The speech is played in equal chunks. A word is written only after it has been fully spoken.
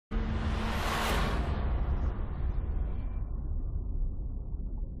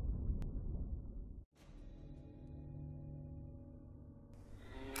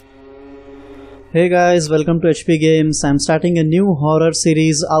Hey guys, welcome to HP Games. I'm starting a new horror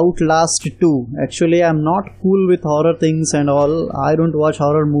series, Outlast 2. Actually, I'm not cool with horror things and all. I don't watch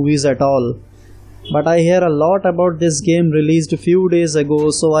horror movies at all. But I hear a lot about this game released a few days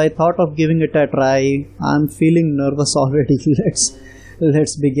ago, so I thought of giving it a try. I'm feeling nervous already.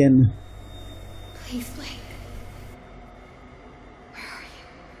 Let's begin. Please, Blake. Where are you?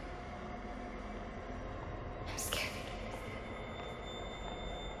 I'm scared.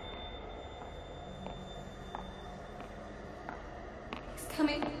 He's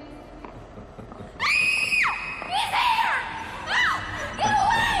coming. He's here! Get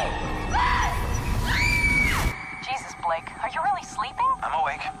away! Jesus, Blake, are you really sleeping? I'm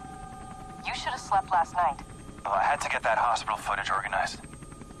awake. You should have slept last night. Well, I had to get that hospital footage organized.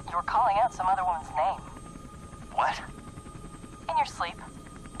 You were calling out some other woman's name. What? In your sleep.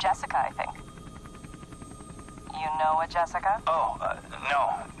 Jessica, I think. You know a Jessica? Oh,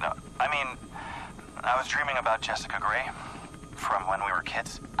 no. I mean, I was dreaming about Jessica Gray from when we were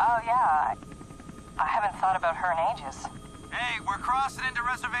kids. Oh, yeah. I haven't thought about her in ages. Hey, we're crossing into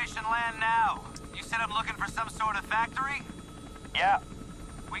reservation land now. You said I'm looking for some sort of factory? Yeah.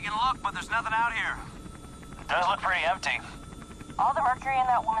 We can look, but there's nothing out here. It does look pretty empty. All the mercury in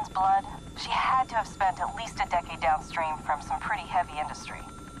that woman's blood, she had to have spent at least a decade downstream from some pretty heavy industry.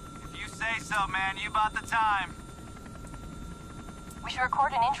 If you say so, man, you bought the time. We should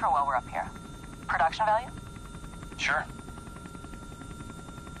record an intro while we're up here. Production value? Sure.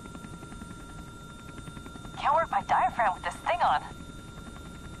 Can't work my diaphragm with this thing on.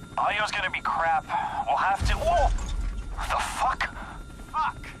 Audio's gonna be crap. We'll have to... Whoa! The fuck?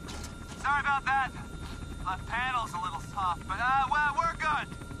 Fuck! Sorry about that. Left panel's a little soft, but well, we're good.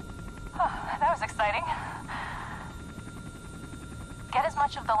 That was exciting. Get as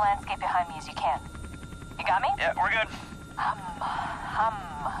much of the landscape behind me as you can. You got me? Yeah, we're good.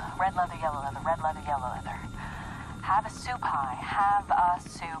 Red leather, yellow leather, red leather, yellow leather. Have a soup pie, have a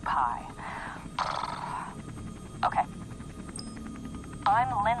soup pie. Okay. I'm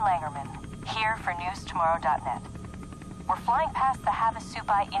Lynn Langermann, here for newstomorrow.net. We're flying past the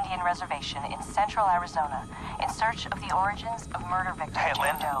Havasupai Indian Reservation in central Arizona in search of the origins of murder victim Hey,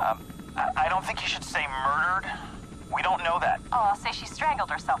 Lynn, Jane Doe. I don't think you should say murdered. We don't know that. Oh, I'll say she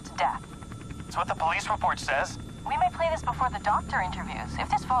strangled herself to death. It's what the police report says. We may play this before the doctor interviews. If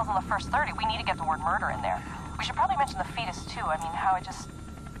this falls in the first 30, we need to get the word murder in there. We should probably mention the fetus, too. I mean, how it just...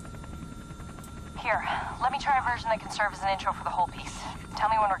 Here, let me try a version that can serve as an intro for the whole piece. Tell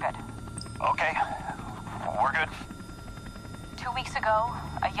me when we're good. Okay, we're good. 2 weeks ago,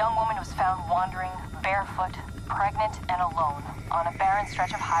 a young woman was found wandering, barefoot, pregnant, and alone on a barren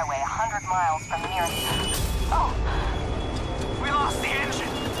stretch of highway 100 miles from the nearest... Oh! We lost the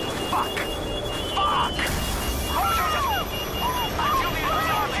engine! Fuck! Fuck! I feel the engine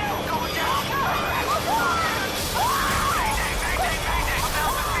going down! Mayday! Mayday! Mayday!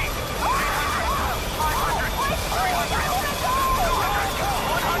 1,000 feet! 300! 500! 300! 100!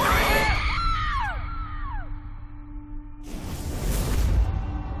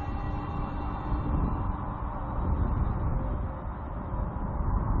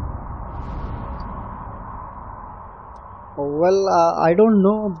 Well, I don't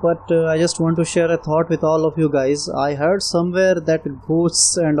know, but I just want to share a thought with all of you guys. I heard somewhere that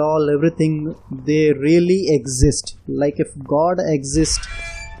ghosts and all, everything, they really exist. Like if God exists,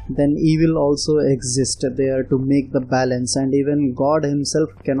 then evil also exists there to make the balance, and even God himself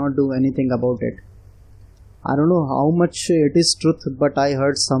cannot do anything about it. I don't know how much it is truth, but I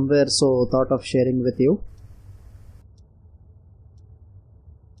heard somewhere, so thought of sharing with you.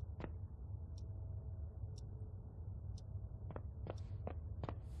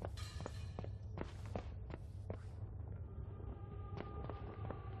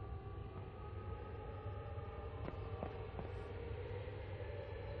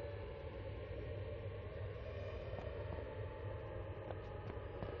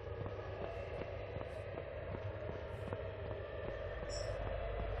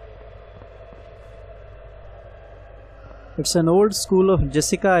 It's an old school of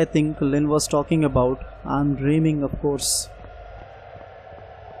Jessica, I think Lynn was talking about. I'm dreaming, of course.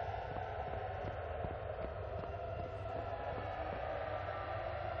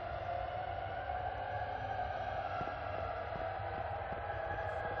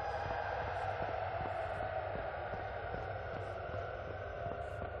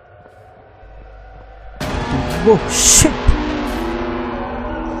 Oh shit!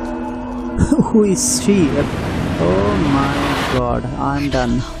 Who is she? Oh my god, I'm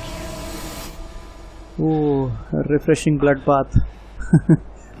done. Oh, a refreshing blood bath.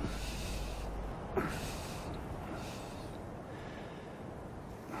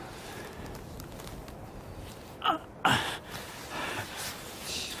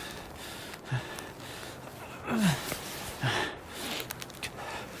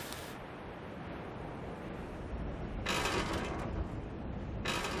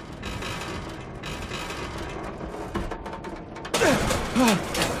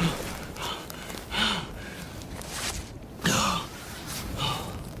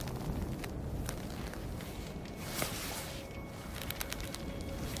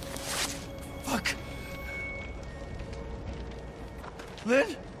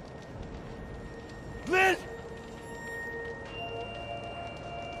 Lynn!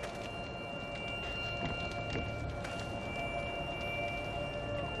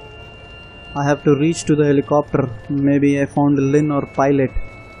 I have to reach to the helicopter. Maybe I found Lynn or pilot.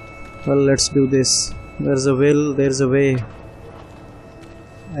 Well, let's do this. There's a will, there's a way.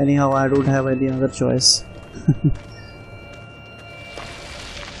 Anyhow, I don't have any other choice.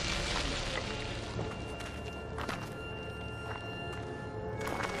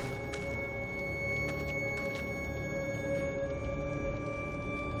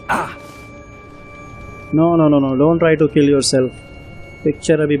 No, no, no, no, don't try to kill yourself.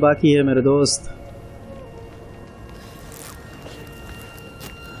 Picture अभी बाकी है मेरे दोस्त.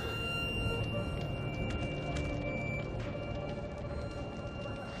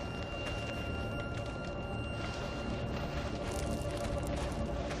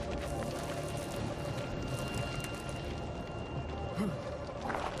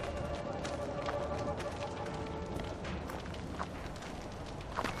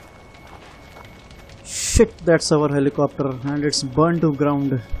 Shit, that's our helicopter and it's burned to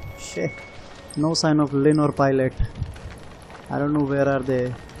ground. Shit. No sign of Lynn or pilot. I don't know where are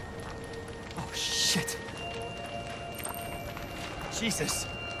they. Oh shit. Jesus.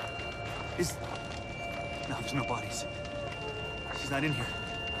 No, there's no bodies. She's not in here.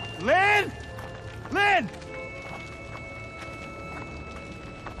 Lynn! Lynn!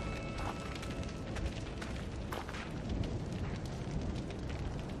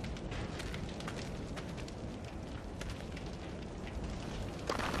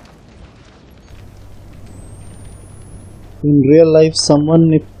 In real life,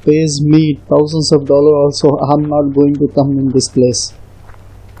 someone if pays me thousands of dollars also, I'm not going to come in this place.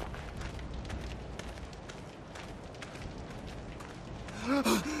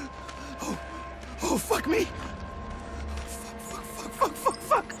 Oh, fuck me!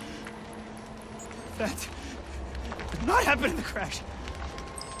 Fuck! That did not happen in the crash.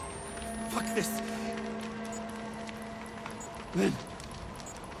 Fuck this. Lynn.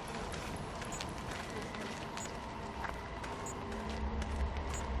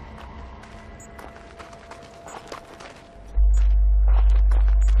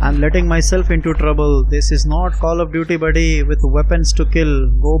 I'm letting myself into trouble. This is not Call of Duty, buddy, with weapons to kill.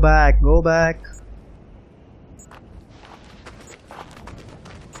 Go back, go back.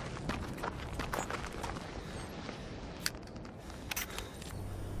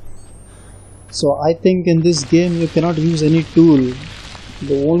 So I think in this game you cannot use any tool.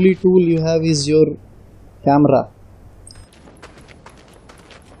 The only tool you have is your camera.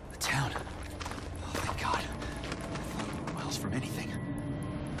 The town. Oh, thank God. I thought we were miles from anything.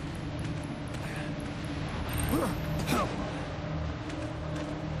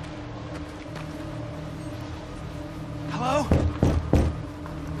 Hello?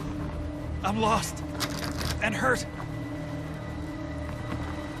 I'm lost. And hurt.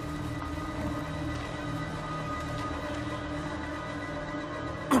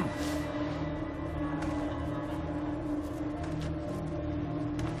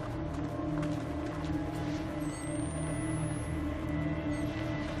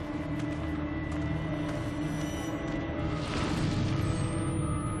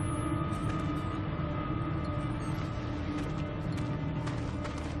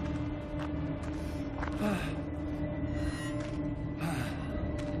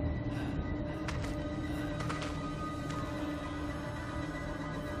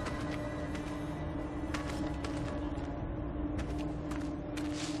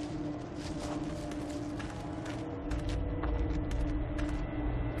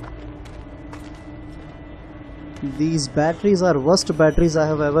 These batteries are worst batteries I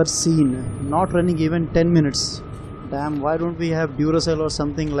have ever seen. Not running even 10 minutes. Damn, why don't we have Duracell or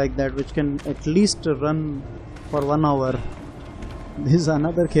something like that which can at least run for 1 hour. This is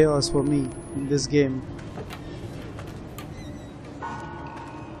another chaos for me in this game.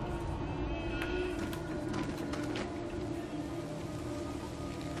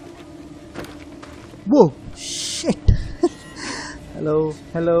 Whoa! Shit! Hello,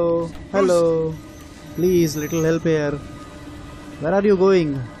 hello, hello. Please, little help here. Where are you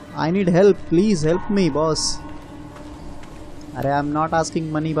going? I need help. Please help me, boss. Arey, I'm not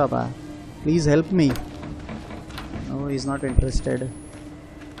asking money, Baba. Please help me. No, he's not interested.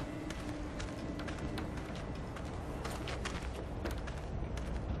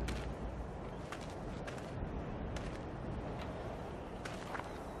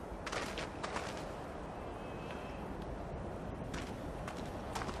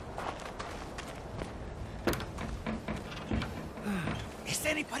 Is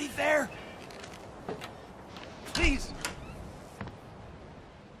anybody there? Please.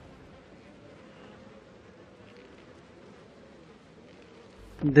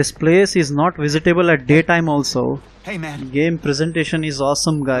 This place is not visitable at daytime also. Hey, man. Game presentation is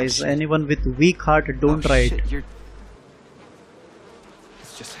awesome, guys. Anyone with weak heart, don't try it. Shit,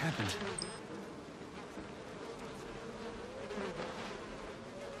 This just happened.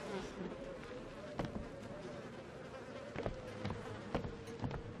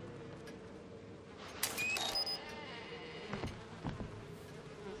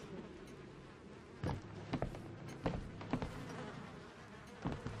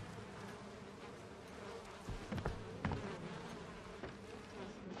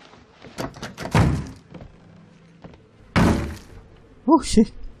 Oh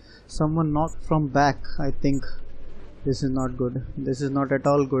shit. Someone knocked from back, I think. This is not good. This is not at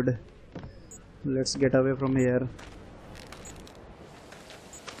all good. Let's get away from here.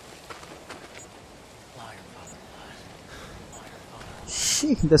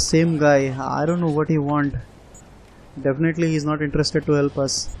 Shit, the same guy. I don't know what he want. Definitely he's not interested to help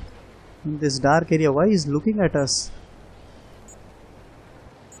us. In this dark area, why he's looking at us?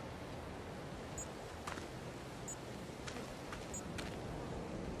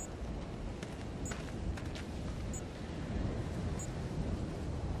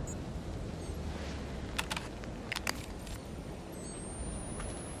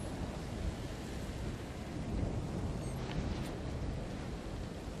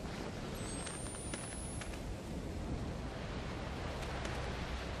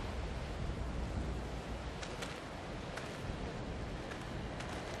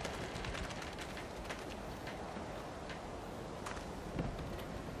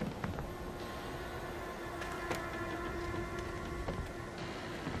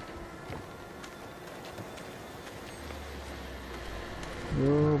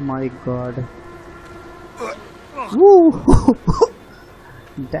 Oh my god. Woo!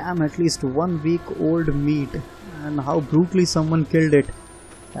 Damn, at least 1 week old meat. And how brutally someone killed it.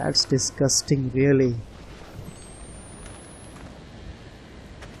 That's disgusting, really.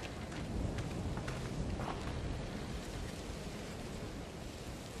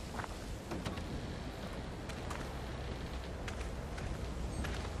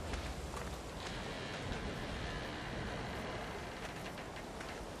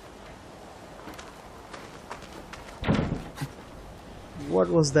 What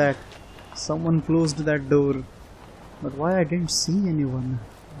was that? Someone closed that door. But why I didn't see anyone?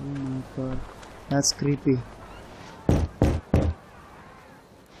 Oh my god. That's creepy.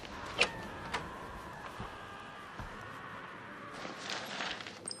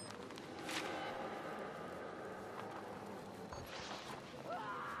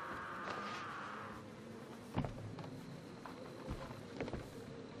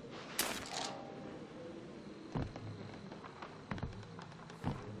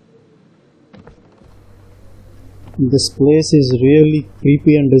 This place is really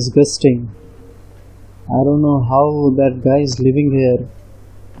creepy and disgusting. I don't know how that guy is living here.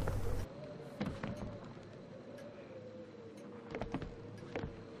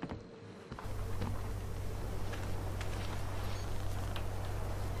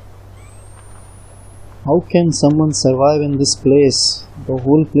 How can someone survive in this place? The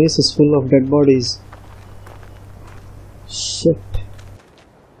whole place is full of dead bodies. Shit.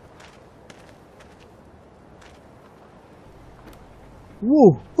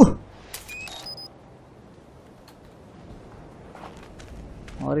 Woo!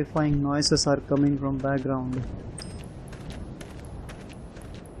 Horrifying noises are coming from background.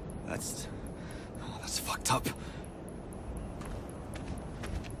 That's fucked up.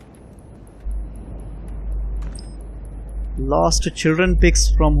 Lost children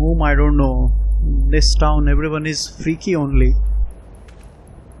pics from whom I don't know. This town, everyone is freaky only.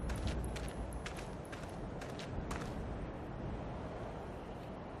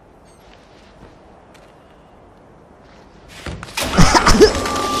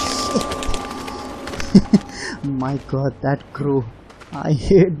 My god, that crew. I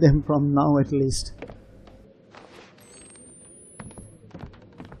hate them from now at least.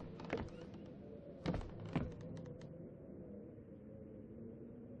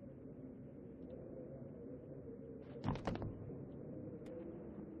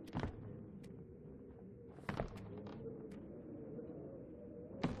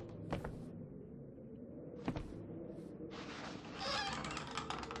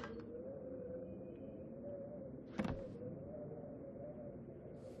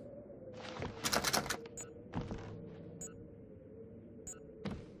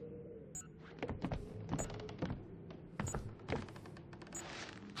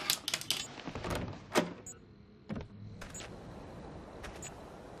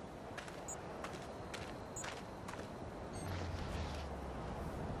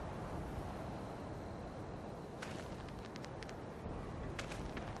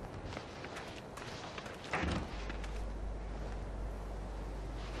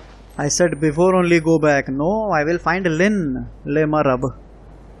 I said before only go back. No, I will find Lynn. Le marab.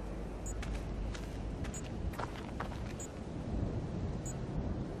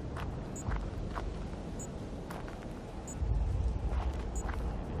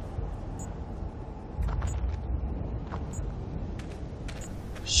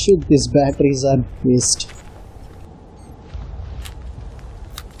 Shit, these batteries are waste.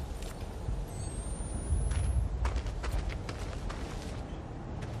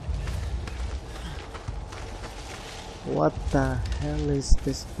 What the hell is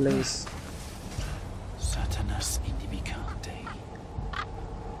this place? Satanas indibicante.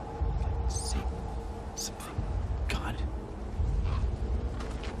 See something. God.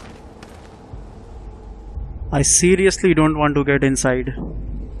 I seriously don't want to get inside.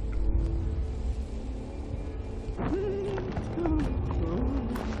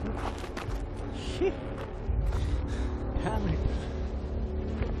 Damn it.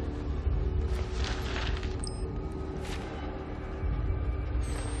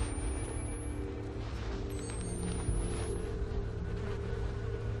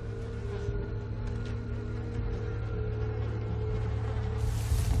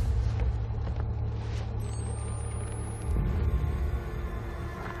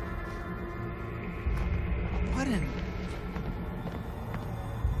 What in?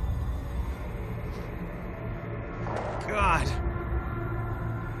 God.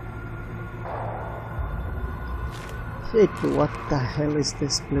 Shit, what the hell is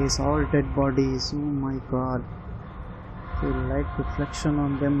this place? All dead bodies. Oh my god. The light reflection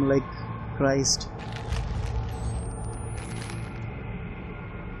on them like Christ.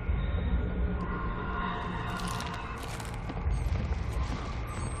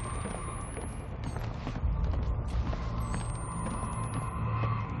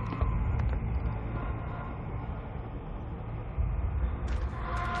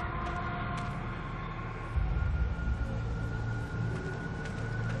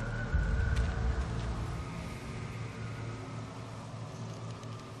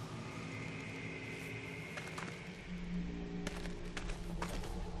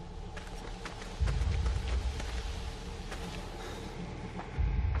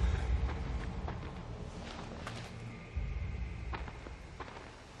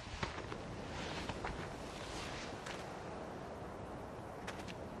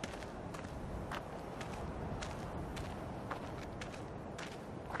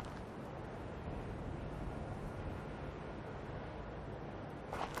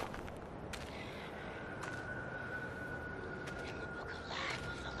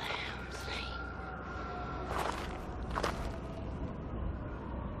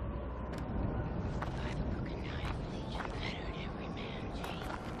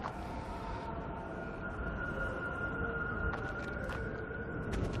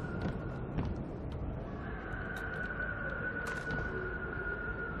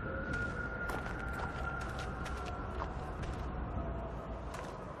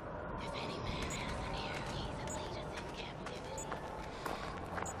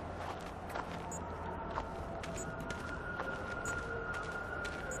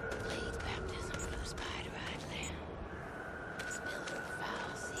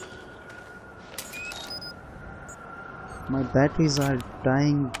 My batteries are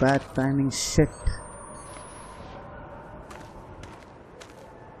dying, bad timing, shit.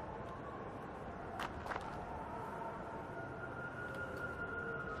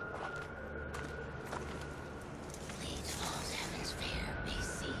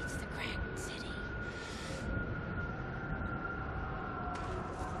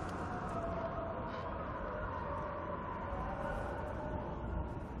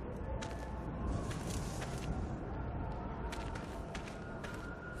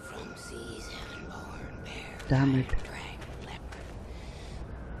 Damn it.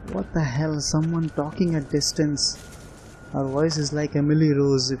 What the hell? Someone talking at distance. Her voice is like Emily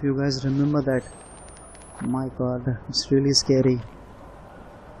Rose, if you guys remember that. My god, it's really scary.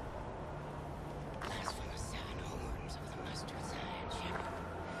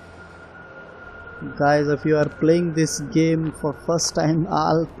 Guys, if you are playing this game for first time,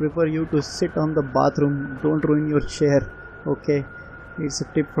 I'll prefer you to sit on the bathroom. Don't ruin your chair, okay? It's a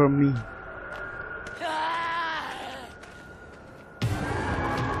tip from me.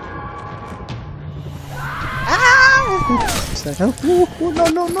 Oh,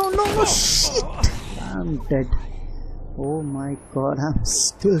 no, shit! I'm dead. Oh my god, I'm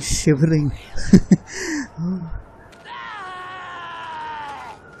still shivering.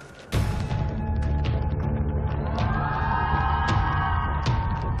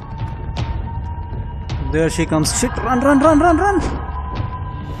 There she comes. Shit, run!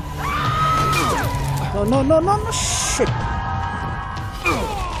 No, no, no, no, no, shit.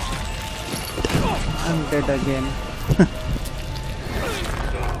 I'm dead again.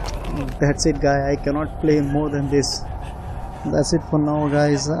 That's it, guy. I cannot play more than this. That's it for now,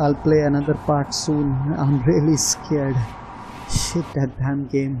 guys. I'll play another part soon. I'm really scared. Shit, that damn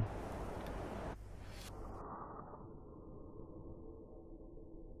game.